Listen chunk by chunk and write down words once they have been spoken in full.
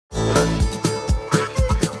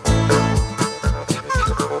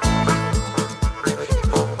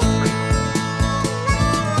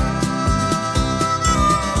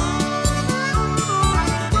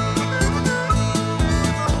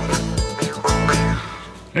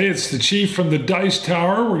Hey, it's the Chief from the Dice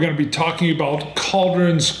Tower. We're going to be talking about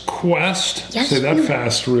Cauldron's Quest. Yes, say that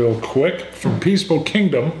fast real quick. From Peaceful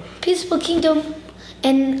Kingdom. Peaceful Kingdom.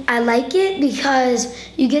 And I like it because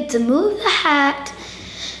you get to move the hat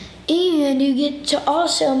and you get to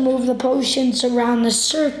also move the potions around the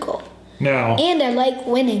circle. Now, and I like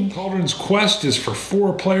winning. Cauldron's Quest is for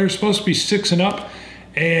 4 players, supposed to be 6 and up.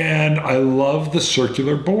 And I love the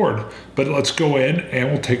circular board. But let's go in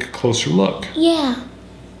and we'll take a closer look. Yeah.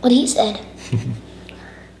 What he said.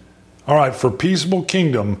 All right, for Peaceable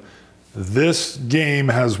Kingdom, this game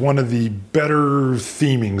has one of the better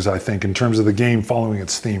themings, I think, in terms of the game following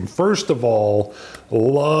its theme. First of all,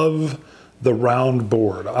 love the round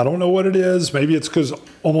board. I don't know what it is. Maybe it's because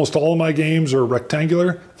almost all of my games are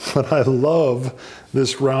rectangular, but I love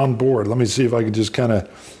this round board. Let me see if I can just kind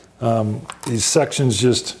of, these sections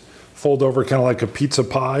just fold over kind of like a pizza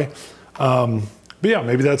pie. But yeah,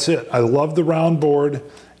 maybe that's it. I love the round board.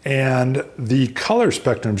 And the color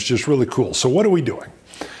spectrum is just really cool. So what are we doing?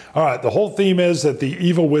 All right, the whole theme is that the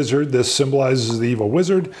evil wizard, this symbolizes the evil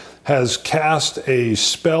wizard, has cast a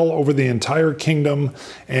spell over the entire kingdom.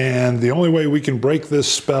 And the only way we can break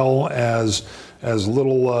this spell as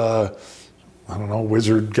little, I don't know,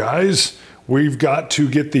 wizard guys, we've got to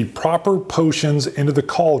get the proper potions into the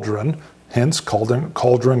cauldron, hence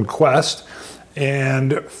Cauldron Quest,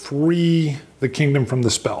 and free the kingdom from the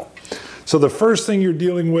spell. So the first thing you're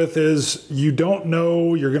dealing with is you don't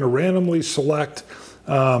know, you're going to randomly select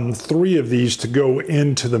 3 of these to go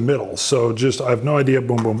into the middle. So just, I have no idea,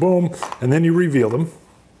 boom, boom, boom, and then you reveal them.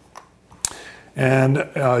 And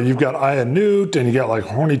you've got Eye of Newt, and you got like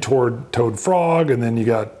Horny Toad Frog, and then you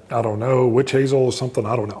got, I don't know, Witch Hazel or something,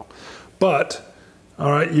 I don't know. But,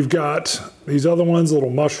 all right, you've got these other ones, a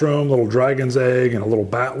little mushroom, little dragon's egg, and a little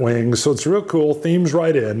bat wing. So it's real cool, theme's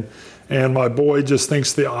right in. And my boy just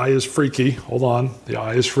thinks the eye is freaky. Hold on, the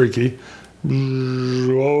eye is freaky.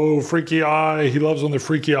 Oh, freaky eye. He loves when the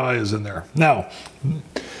freaky eye is in there. Now,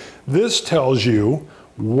 this tells you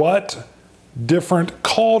what different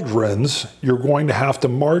cauldrons you're going to have to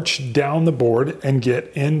march down the board and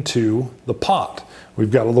get into the pot.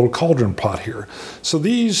 We've got a little cauldron pot here. So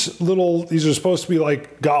these are supposed to be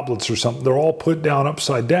like goblets or something. They're all put down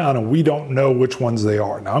upside down and we don't know which ones they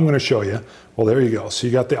are. Now I'm going to show you. Well, there you go. So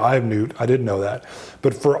you got the Eye of Newt. I didn't know that.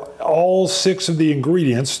 But for all 6 of the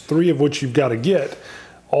ingredients, 3 of which you've got to get,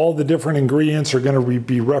 all the different ingredients are going to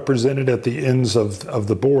be represented at the ends of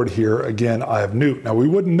the board here. Again, Eye of Newt. Now we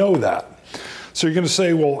wouldn't know that. So you're going to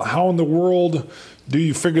say, well, how in the world do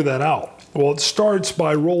you figure that out? Well, it starts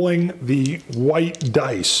by rolling the white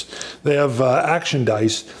dice. They have action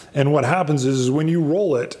dice, and what happens is when you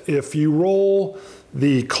roll it, if you roll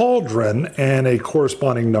the cauldron and a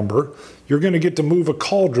corresponding number, you're going to get to move a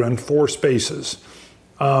cauldron 4 spaces.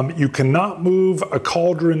 You cannot move a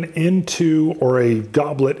cauldron into, or a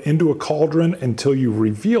goblet into a cauldron until you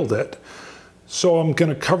revealed it. So I'm going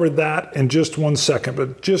to cover that in just 1 second,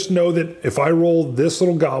 but just know that if I roll this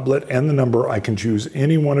little goblet and the number, I can choose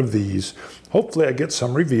any one of these. Hopefully I get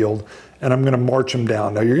some revealed, and I'm going to march them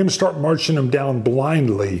down. Now you're going to start marching them down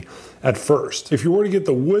blindly at first. If you were to get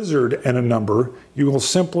the wizard and a number, you will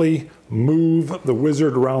simply move the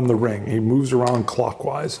wizard around the ring. He moves around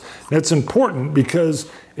clockwise. And it's important because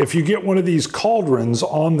if you get one of these cauldrons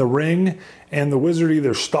on the ring and the wizard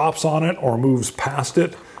either stops on it or moves past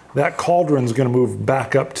it, that cauldron's going to move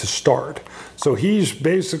back up to start. So he's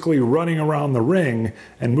basically running around the ring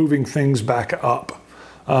and moving things back up.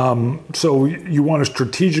 So you want to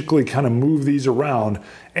strategically kind of move these around.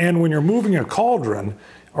 And when you're moving a cauldron,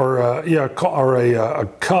 or a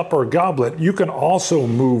cup or a goblet, you can also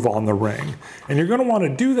move on the ring. And you're going to want to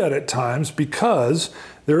do that at times because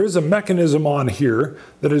there is a mechanism on here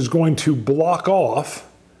that is going to block off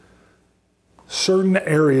certain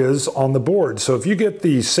areas on the board. So if you get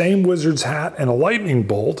the same wizard's hat and a lightning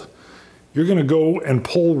bolt, you're going to go and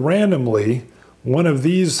pull randomly one of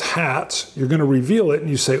these hats. You're going to reveal it and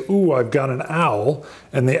you say, ooh, I've got an owl,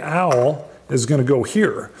 and the owl is going to go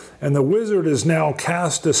here. And the wizard has now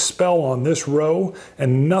cast a spell on this row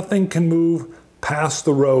and nothing can move past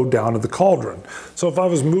the row down to the cauldron. So if I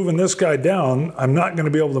was moving this guy down, I'm not going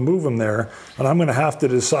to be able to move him there, and I'm going to have to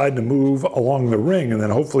decide to move along the ring and then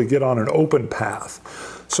hopefully get on an open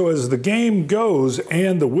path. So as the game goes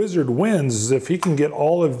and the wizard wins, if he can get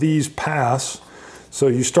all of these paths, so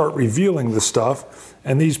you start revealing the stuff,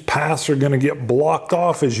 and these paths are going to get blocked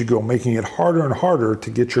off as you go, making it harder and harder to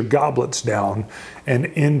get your goblets down and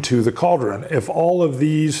into the cauldron. If all of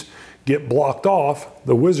these get blocked off,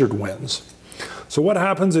 the wizard wins. So what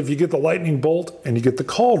happens if you get the lightning bolt and you get the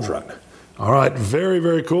cauldron? All right, very,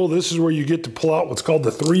 very cool. This is where you get to pull out what's called the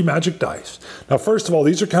 3 magic dice. Now, first of all,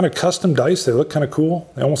 these are kind of custom dice. They look kind of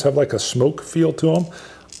cool. They almost have like a smoke feel to them.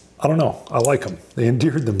 I don't know. I like them. They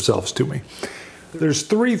endeared themselves to me. There's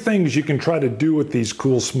 3 things you can try to do with these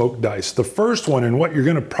cool smoke dice. The first one, and what you're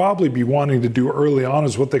going to probably be wanting to do early on,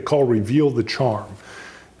 is what they call reveal the charm.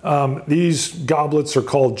 These goblets are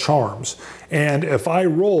called charms. And if I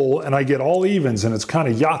roll and I get all evens, and it's kind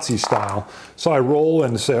of Yahtzee style, so I roll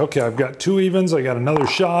and say, okay, I've got 2 evens, I got another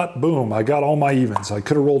shot, boom, I got all my evens. I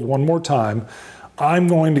could have rolled one more time. I'm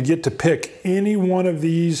going to get to pick any one of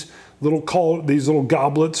these little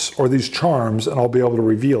goblets or these charms, and I'll be able to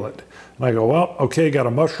reveal it. And I go, well, okay, got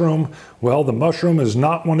a mushroom. Well, the mushroom is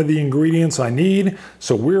not one of the ingredients I need,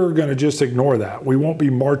 so we're going to just ignore that. We won't be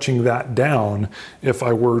marching that down if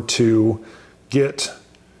I were to get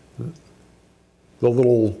the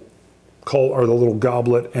little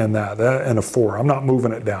goblet and that and a 4. I'm not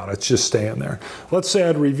moving it down. It's just staying there. Let's say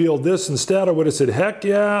I'd revealed this instead. I would have said, heck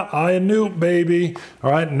yeah, I a newt, baby.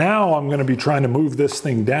 All right, now I'm going to be trying to move this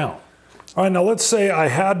thing down. All right, now let's say I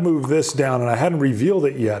had moved this down and I hadn't revealed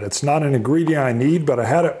it yet. It's not an ingredient I need, but I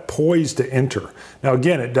had it poised to enter. Now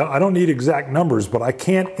again, I don't need exact numbers, but I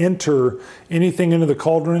can't enter anything into the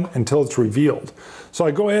cauldron until it's revealed. So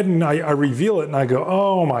I go ahead and I reveal it and I go,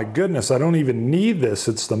 oh my goodness, I don't even need this.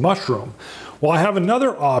 It's the mushroom. Well, I have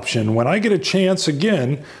another option. When I get a chance,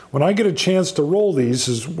 again, when I get a chance to roll these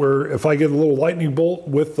is where if I get a little lightning bolt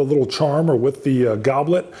with the little charm or with the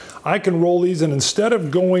goblet, I can roll these, and instead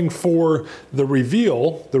of going for the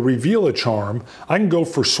reveal a charm, I can go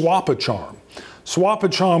for swap a charm. Swap a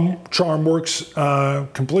charm works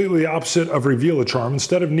completely opposite of reveal a charm.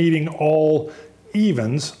 Instead of needing all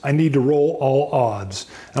evens, I need to roll all odds.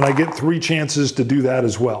 And I get 3 chances to do that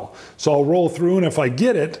as well. So I'll roll through, and if I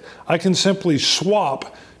get it, I can simply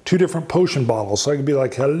swap 2 different potion bottles. So I can be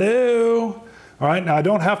like, hello. All right, now I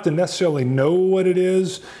don't have to necessarily know what it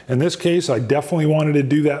is. In this case, I definitely wanted to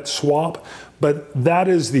do that swap, but that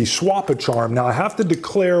is the swap a charm. Now I have to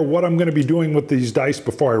declare what I'm going to be doing with these dice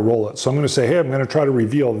before I roll it. So I'm going to say, hey, I'm going to try to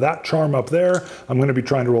reveal that charm up there. I'm going to be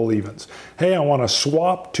trying to roll evens. Hey, I want to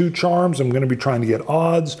swap 2 charms. I'm going to be trying to get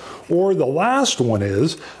odds. Or the last one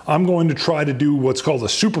is, I'm going to try to do what's called a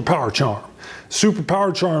superpower charm.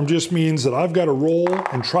 Superpower charm just means that I've got to roll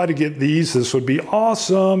and try to get these. This would be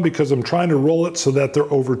awesome because I'm trying to roll it so that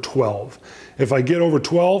they're over 12. If I get over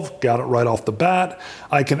 12, got it right off the bat,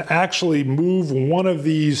 I can actually move one of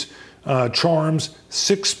these charms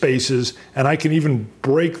 6 spaces, and I can even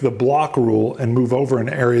break the block rule and move over an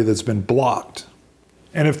area that's been blocked.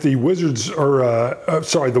 And if the wizards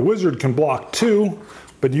the wizard can block 2,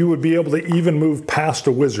 but you would be able to even move past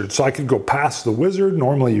a wizard. So I could go past the wizard,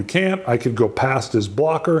 normally you can't. I could go past his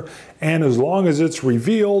blocker, and as long as it's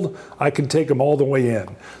revealed, I can take them all the way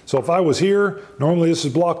in. So if I was here, normally this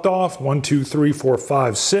is blocked off, 1, 2, 3, 4,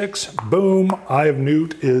 5, 6, boom, Eye of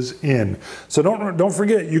Newt is in. So don't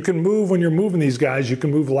forget, you can move when you're moving these guys, you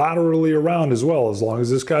can move laterally around as well, as long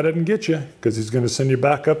as this guy doesn't get you, because he's gonna send you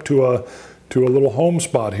back up to a little home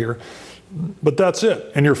spot here. But that's it.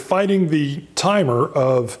 And you're fighting the timer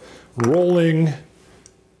of rolling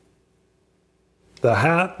the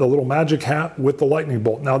hat, the little magic hat with the lightning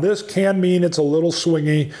bolt. Now this can mean it's a little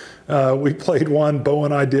swingy. We played one, Bo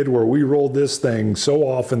and I did, where we rolled this thing so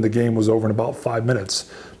often the game was over in about 5 minutes.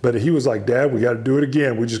 But he was like, Dad, we got to do it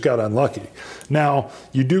again. We just got unlucky. Now,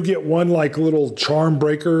 you do get one like little charm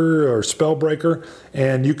breaker or spell breaker,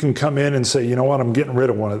 and you can come in and say, you know what, I'm getting rid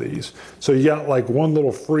of one of these. So you got like one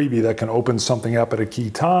little freebie that can open something up at a key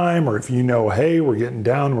time, or if you know, hey, we're getting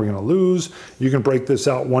down, we're going to lose, you can break this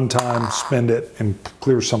out one time, spend it, and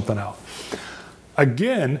clear something out.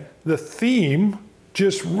 Again, the theme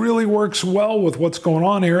just really works well with what's going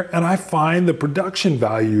on here, and I find the production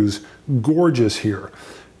values gorgeous here.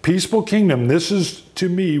 Peaceful Kingdom, this is, to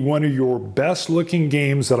me, one of your best looking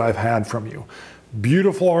games that I've had from you.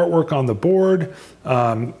 Beautiful artwork on the board.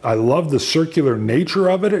 I love the circular nature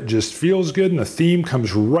of it. It just feels good, and the theme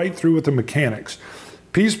comes right through with the mechanics.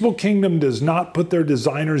 Peaceful Kingdom does not put their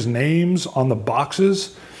designers' names on the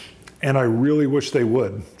boxes, and I really wish they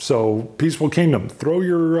would. So Peaceful Kingdom, throw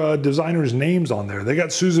your designers' names on there. They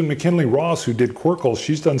got Susan McKinley Ross, who did Quirkle.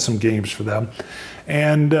 She's done some games for them.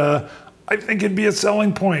 And I think it'd be a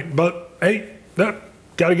selling point, but hey, got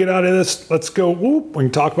to get out of this. Let's go. Whoop, we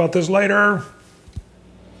can talk about this later.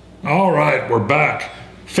 All right, we're back.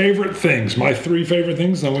 Favorite things, my 3 favorite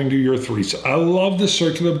things, then we can do your 3. So I love the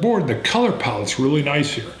circular board. The color palette's really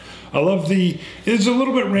nice here. I love it's a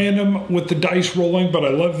little bit random with the dice rolling, but I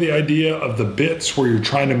love the idea of the bits where you're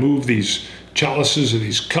trying to move these chalices or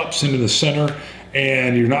these cups into the center,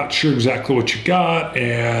 and you're not sure exactly what you got,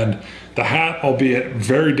 and The hat, albeit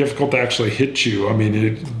very difficult to actually hit you. I mean,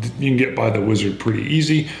 you can get by the wizard pretty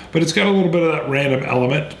easy, but it's got a little bit of that random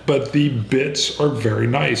element, but the bits are very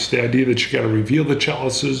nice. The idea that you got to reveal the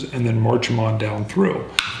chalices and then march them on down through.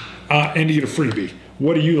 And you get a freebie.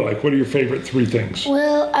 What do you like? What are your favorite 3 things?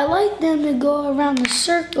 Well, I like them to go around the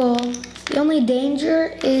circle. The only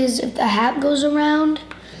danger is if the hat goes around,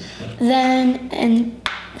 and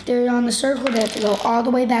if they're on the circle, they have to go all the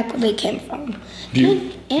way back where they came from. Do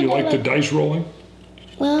you like the dice rolling?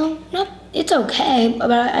 Well, it's okay,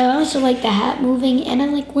 but I also like the hat moving, and I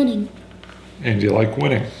like winning. And you like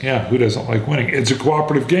winning. Yeah, who doesn't like winning? It's a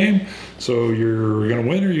cooperative game, so you're going to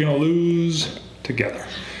win or you're going to lose together.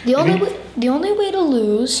 The only way to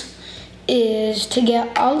lose is to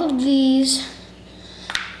get all of these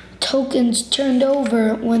tokens turned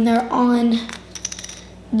over when they're on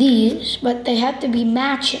these, but they have to be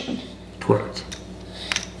matching. Correct.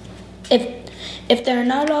 If they're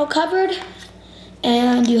not all covered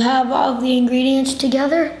and you have all of the ingredients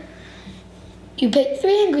together, you pick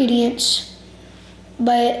 3 ingredients,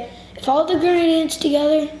 but if all the ingredients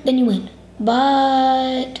together, then you win.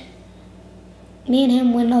 But me and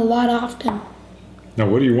him win a lot often. Now,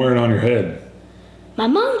 what are you wearing on your head? My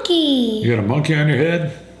monkey. You got a monkey on your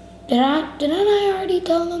head? Didn't I already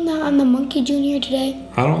tell them that I'm the Monkey Junior today?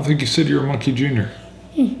 I don't think you said you're a Monkey Junior.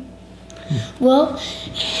 Well,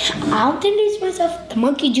 I'll introduce myself the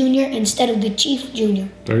Monkey Junior instead of the Chief Junior.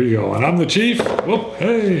 There you go. And I'm the Chief. Whoop,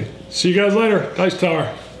 hey. See you guys later. Dice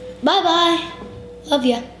Tower. Bye-bye. Love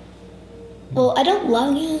ya. Well, I don't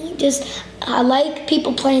love you. Just, I like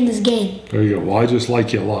people playing this game. There you go. Well, I just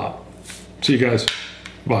like you a lot. See you guys.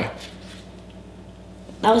 Bye.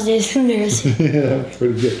 That was just embarrassing. Yeah, that's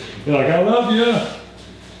pretty good. You're like, I love you.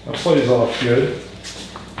 That plays off good.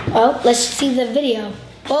 Well, let's see the video.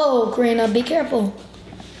 Whoa, Karina, be careful.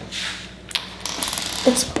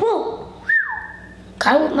 It's whoa.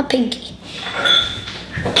 Caught with my pinky.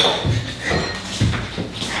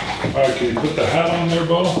 All right, can you put the hat on there,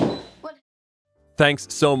 Bo?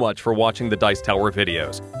 Thanks so much for watching the Dice Tower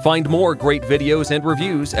videos. Find more great videos and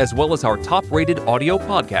reviews, as well as our top-rated audio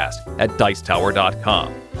podcast at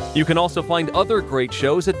Dicetower.com. You can also find other great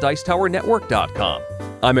shows at Dicetowernetwork.com.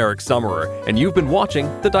 I'm Eric Summerer, and you've been watching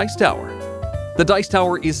The Dice Tower. The Dice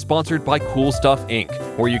Tower is sponsored by Cool Stuff Inc.,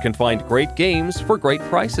 where you can find great games for great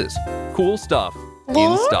prices. Cool stuff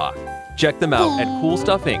in stock. Check them out at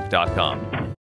CoolStuffInc.com.